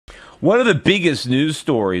One of the biggest news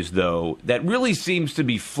stories, though, that really seems to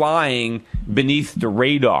be flying beneath the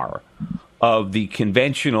radar of the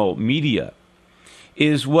conventional media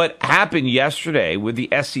is what happened yesterday with the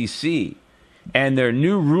SEC and their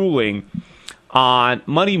new ruling on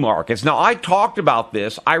money markets. Now, I talked about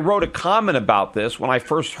this. I wrote a comment about this when I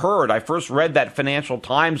first read that Financial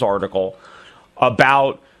Times article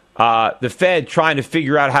about the Fed trying to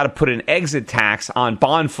figure out how to put an exit tax on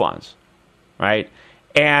bond funds, right?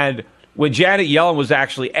 And when Janet Yellen was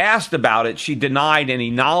actually asked about it, she denied any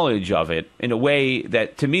knowledge of it in a way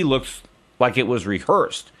that to me looks like it was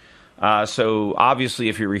rehearsed. So obviously,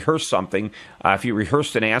 if you rehearse something, if you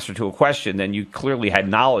rehearsed an answer to a question, then you clearly had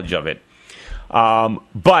knowledge of it.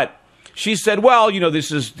 But she said, well,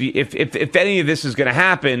 this is if any of this is going to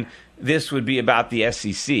happen, this would be about the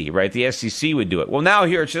SEC, right? The SEC would do it. Well, now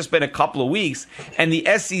here it's just been a couple of weeks, and the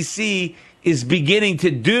SEC is beginning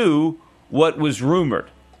to do what was rumored.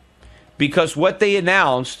 Because what they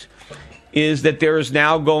announced is that there is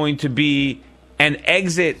now going to be an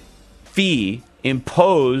exit fee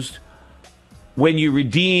imposed when you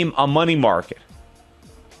redeem a money market.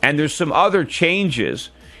 And there's some other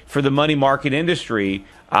changes for the money market industry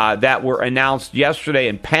that were announced yesterday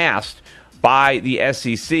and passed by the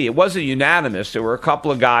SEC. It wasn't unanimous. There were a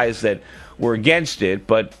couple of guys that were against it,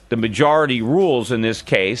 but the majority rules in this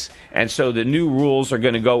case, and so the new rules are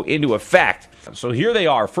going to go into effect. So here they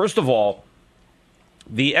are. First of all,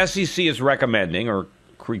 the SEC is recommending, or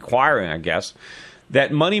requiring, I guess,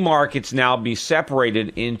 that money markets now be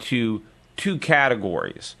separated into two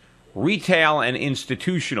categories, retail and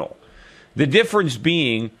institutional. The difference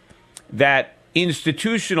being that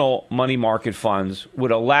institutional money market funds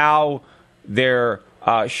would allow their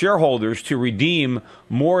shareholders to redeem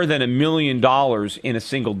more than $1 million in a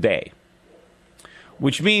single day,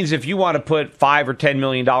 which means if you want to put $5 or $10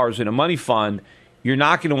 million in a money fund, you're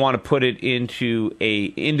not going to want to put it into a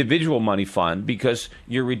individual money fund because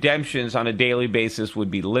your redemptions on a daily basis would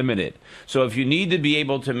be limited. So if you need to be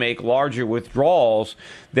able to make larger withdrawals,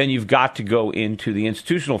 then you've got to go into the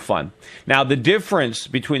institutional fund. Now, the difference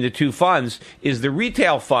between the two funds is the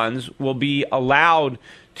retail funds will be allowed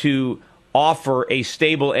to offer a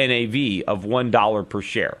stable NAV of $1 per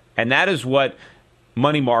share. And that is what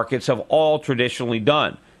money markets have all traditionally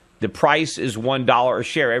done. The price is $1 a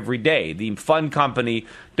share every day. The fund company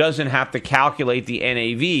doesn't have to calculate the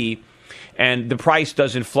NAV, and the price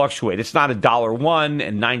doesn't fluctuate. It's not $1.01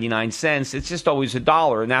 and 99 cents. It's just always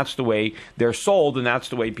 $1, and that's the way they're sold, and that's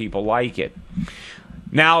the way people like it.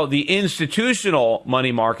 Now, the institutional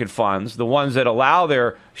money market funds, the ones that allow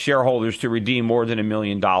their shareholders to redeem more than $1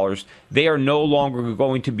 million, they are no longer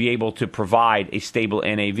going to be able to provide a stable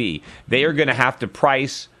NAV. They are going to have to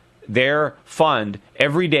price their fund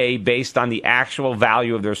every day based on the actual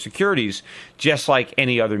value of their securities, just like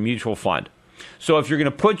any other mutual fund. So if you're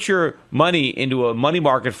going to put your money into a money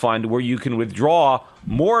market fund where you can withdraw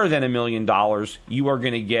more than $1 million, you are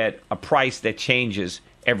going to get a price that changes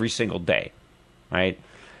every single day, right?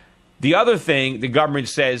 The other thing the government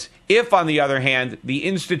says, if, on the other hand, the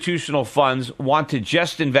institutional funds want to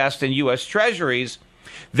just invest in U.S. Treasuries,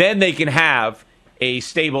 then they can have a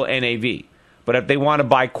stable NAV. But if they want to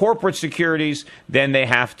buy corporate securities, then they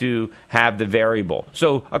have to have the variable.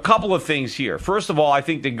 So a couple of things here. First of all, I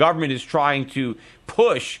think the government is trying to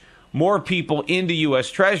push more people into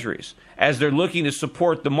U.S. Treasuries as they're looking to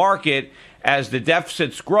support the market. As the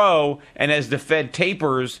deficits grow and as the Fed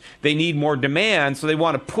tapers, they need more demand. So they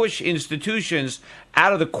want to push institutions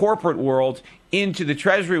out of the corporate world into the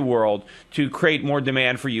Treasury world to create more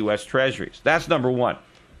demand for U.S. Treasuries. That's number one.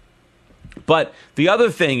 But the other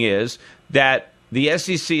thing is that the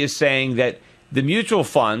SEC is saying that the mutual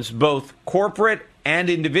funds, both corporate and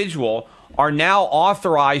individual, are now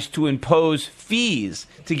authorized to impose fees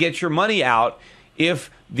to get your money out if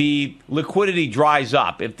the liquidity dries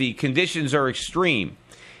up, if the conditions are extreme.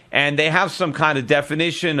 And they have some kind of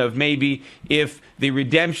definition of maybe if the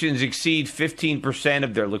redemptions exceed 15%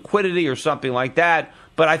 of their liquidity or something like that.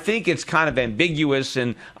 But I think it's kind of ambiguous,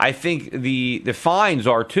 and I think the fines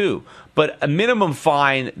are too. But a minimum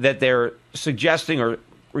fine that they're suggesting or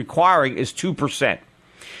requiring is 2%,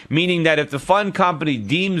 meaning that if the fund company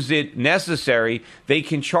deems it necessary, they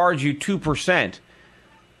can charge you 2%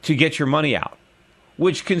 to get your money out,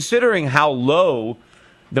 which, considering how low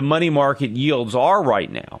the money market yields are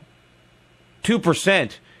right now,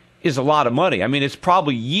 2% is a lot of money. I mean, it's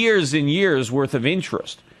probably years and years worth of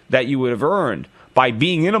interest that you would have earned by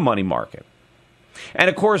being in a money market. And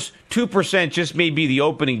of course, 2% just may be the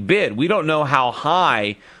opening bid. We don't know how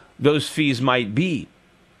high those fees might be.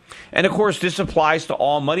 And of course, this applies to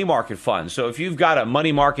all money market funds. So if you've got a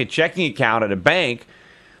money market checking account at a bank,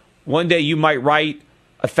 One day you might write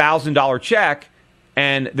 $1,000 check,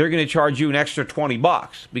 and they're going to charge you an extra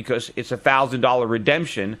 $20 because it's $1,000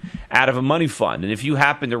 redemption out of a money fund. And if you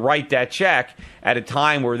happen to write that check at a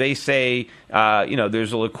time where they say,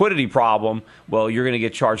 there's a liquidity problem, well, you're going to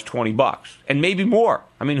get charged $20 and maybe more.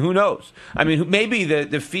 I mean, who knows? I mean, maybe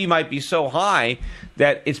the fee might be so high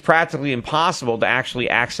that it's practically impossible to actually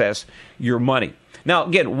access your money. Now,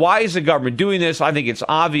 again, why is the government doing this? I think it's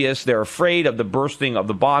obvious. They're afraid of the bursting of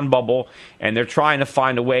the bond bubble, and they're trying to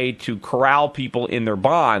find a way to corral people in their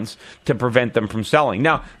bonds to prevent them from selling.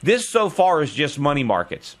 Now, this so far is just money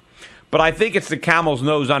markets, but I think it's the camel's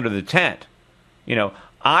nose under the tent.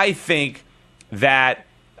 I think that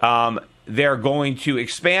they're going to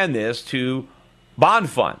expand this to bond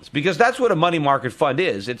funds because that's what a money market fund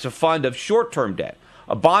is. It's a fund of short-term debt.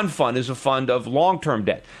 A bond fund is a fund of long-term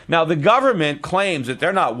debt. Now, the government claims that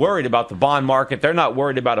they're not worried about the bond market. They're not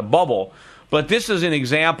worried about a bubble. But this is an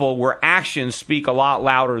example where actions speak a lot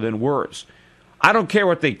louder than words. I don't care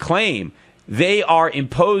what they claim. They are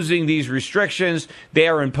imposing these restrictions. They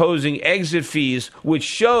are imposing exit fees, which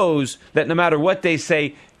shows that no matter what they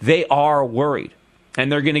say, they are worried.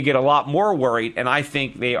 And they're going to get a lot more worried. And I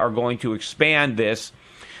think they are going to expand this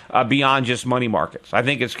beyond just money markets. I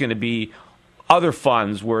think it's going to be other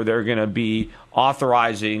funds where they're going to be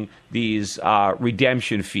authorizing these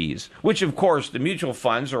redemption fees, which, of course, the mutual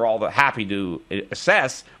funds are all happy to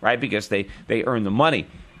assess, right, because they earn the money.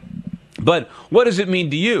 But what does it mean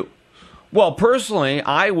to you? Well, personally,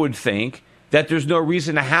 I would think that there's no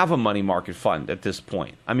reason to have a money market fund at this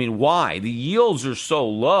point. I mean, why? The yields are so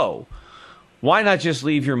low. Why not just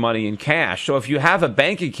leave your money in cash? So if you have a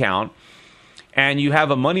bank account and you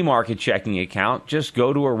have a money market checking account, just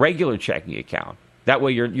go to a regular checking account. That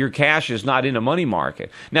way your cash is not in a money market.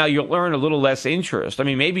 Now, you'll earn a little less interest. I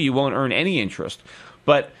mean, maybe you won't earn any interest.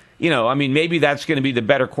 But, maybe that's going to be the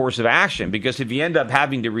better course of action. Because if you end up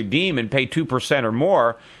having to redeem and pay 2% or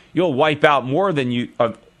more, you'll wipe out more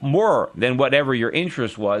than whatever your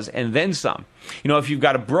interest was and then some. If you've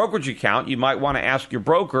got a brokerage account, you might want to ask your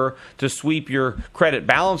broker to sweep your credit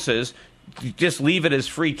balances. Just leave it as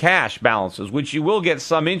free cash balances, which you will get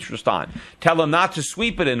some interest on. Tell them not to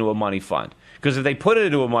sweep it into a money fund, because if they put it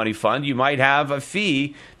into a money fund, you might have a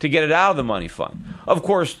fee to get it out of the money fund. Of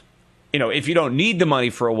course, if you don't need the money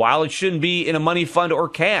for a while, it shouldn't be in a money fund or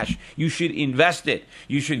cash. You should invest it.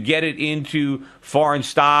 You should get it into foreign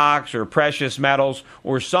stocks or precious metals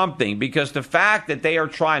or something, because the fact that they are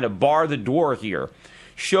trying to bar the door here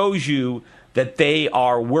shows you that they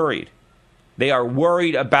are worried. They are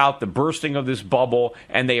worried about the bursting of this bubble,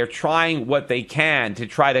 and they are trying what they can to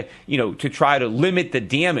try to limit the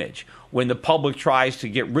damage when the public tries to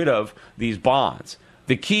get rid of these bonds.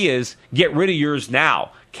 The key is get rid of yours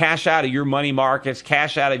now. Cash out of your money markets,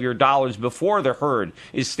 cash out of your dollars before the herd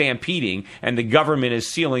is stampeding and the government is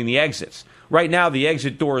sealing the exits. Right now, the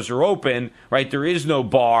exit doors are open, right? There is no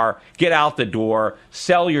bar. Get out the door,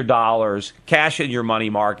 sell your dollars, cash in your money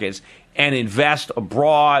markets, and invest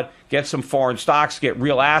abroad. Get some foreign stocks, get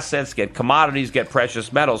real assets, get commodities, get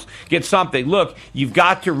precious metals, get something. Look, you've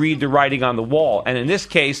got to read the writing on the wall. And in this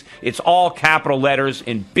case, it's all capital letters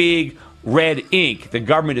in big red ink. The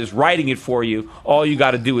government is writing it for you. All you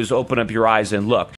got to do is open up your eyes and look.